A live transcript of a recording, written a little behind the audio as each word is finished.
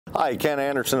Hi, Ken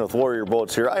Anderson with Warrior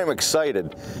Boats here. I am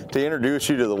excited to introduce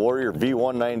you to the Warrior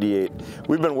V198.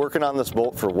 We've been working on this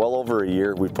boat for well over a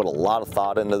year. We've put a lot of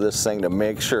thought into this thing to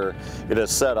make sure it is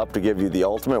set up to give you the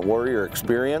ultimate Warrior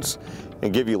experience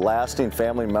and give you lasting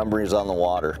family memories on the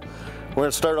water. We're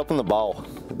going to start up in the bow.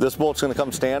 This boat's going to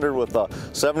come standard with a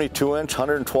 72-inch,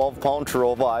 112-pound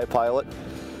Terova iPilot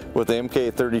with the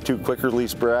MK32 quick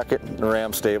release bracket and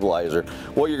ram stabilizer.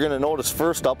 What you're going to notice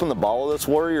first up in the bow of this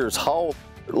Warrior is how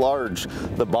large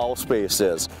the bow space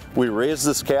is. We raised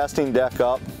this casting deck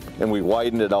up and we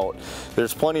widened it out.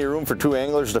 There's plenty of room for two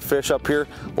anglers to fish up here,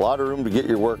 a lot of room to get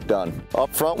your work done.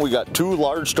 Up front we got two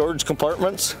large storage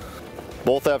compartments.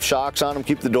 Both have shocks on them,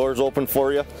 keep the doors open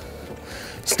for you.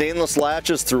 Stainless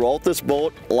latches throughout this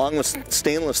boat along with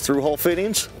stainless through-hull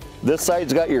fittings. This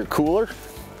side's got your cooler.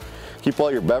 Keep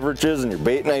all your beverages and your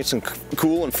bait nice and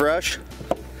cool and fresh.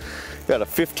 Got a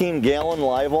 15-gallon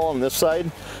live well on this side,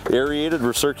 aerated,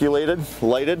 recirculated,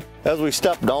 lighted. As we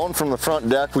step down from the front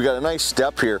deck, we got a nice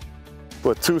step here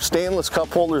with two stainless cup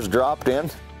holders dropped in.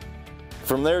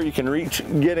 From there you can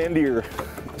get into your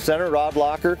center rod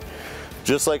locker,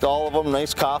 just like all of them,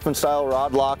 nice coffin style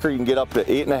rod locker. You can get up to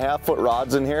 8.5-foot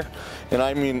rods in here. And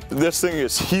I mean, this thing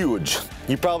is huge.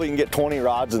 You probably can get 20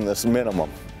 rods in this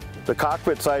minimum. The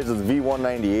cockpit size of the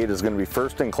V198 is going to be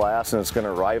first in class, and it's going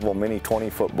to rival many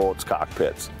 20-foot boats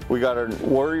cockpits. We got our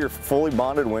Warrior fully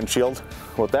bonded windshield.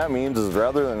 What that means is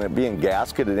rather than it being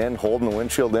gasketed in, holding the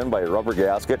windshield in by a rubber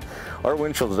gasket, our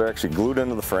windshields are actually glued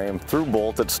into the frame through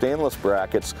bolted stainless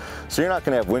brackets, so you're not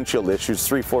going to have windshield issues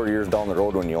 3-4 years down the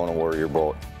road when you own a Warrior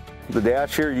boat. The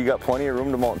dash here, you got plenty of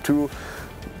room to mount two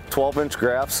 12-inch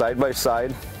graphs side by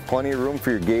side, plenty of room for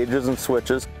your gauges and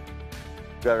switches.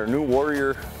 Got our new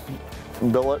Warrior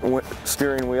billet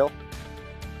steering wheel,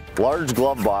 large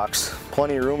glove box,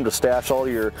 plenty of room to stash all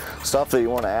your stuff that you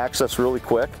want to access really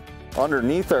quick.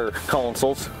 Underneath our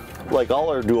consoles, like all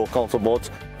our dual console boats,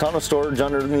 ton of storage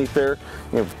underneath there.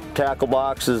 You have tackle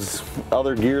boxes,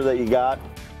 other gear that you got.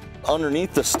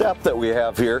 Underneath the step that we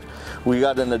have here, we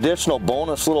got an additional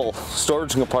bonus little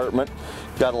storage compartment.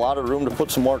 Got a lot of room to put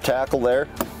some more tackle there.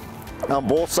 On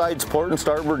both sides, port and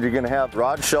starboard, you're going to have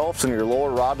rod shelves and your lower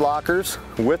rod lockers.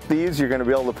 With these, you're going to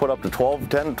be able to put up to 10 to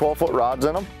 12-foot rods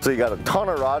in them. So you got a ton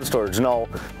of rod storage. Now,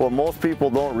 what most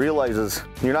people don't realize is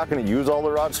you're not going to use all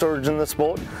the rod storage in this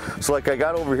boat. So like I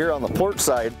got over here on the port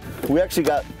side, we actually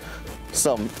got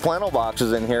some flannel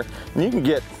boxes in here. And you can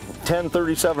get 10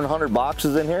 3,700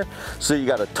 boxes in here. So you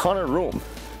got a ton of room.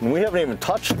 And we haven't even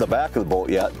touched the back of the boat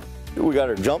yet. We got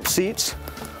our jump seats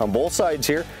on both sides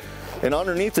here. And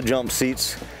underneath the jump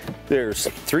seats, there's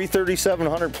 3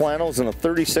 3,700 flannels and a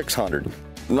 3,600.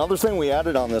 Another thing we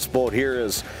added on this boat here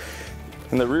is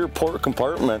in the rear port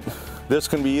compartment, this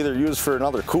can be either used for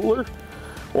another cooler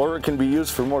or it can be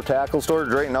used for more tackle storage.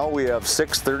 Right now we have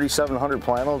 6 3,700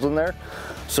 flannels in there.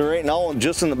 So right now,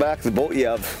 just in the back of the boat, you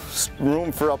have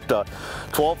room for up to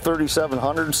 12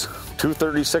 3,700s, 2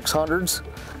 3,600s.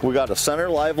 We got a center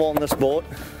live well in this boat.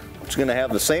 It's gonna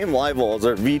have the same live well as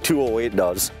our V208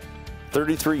 does.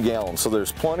 33 gallons, so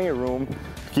there's plenty of room to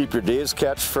keep your day's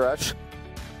catch fresh.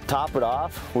 Top it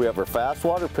off, we have our fast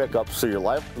water pickup, so your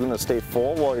life is going to stay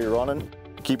full while you're running.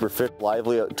 Keep your fish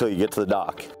lively until you get to the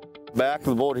dock. Back of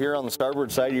the boat here on the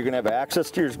starboard side, you're going to have access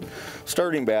to your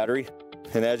starting battery.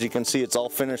 And as you can see, it's all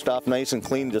finished off nice and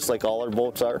clean, just like all our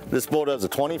boats are. This boat has a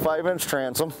 25-inch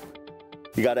transom.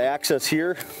 You got access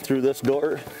here through this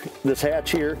door, this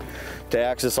hatch here, to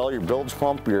access all your bilge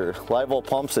pump, your live well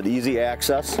pumps at easy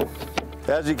access.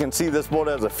 As you can see, this boat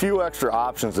has a few extra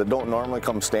options that don't normally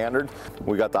come standard.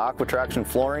 We got the Aqua Traction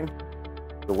flooring,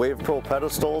 the Wave Pro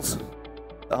pedestals,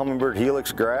 the Humminbird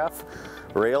Helix graph,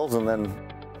 rails, and then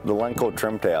the Lenco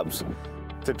trim tabs.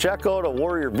 To check out a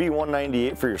Warrior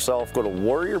V198 for yourself, go to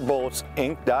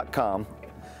warriorboatsinc.com,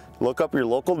 look up your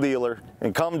local dealer,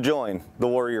 and come join the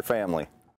Warrior family.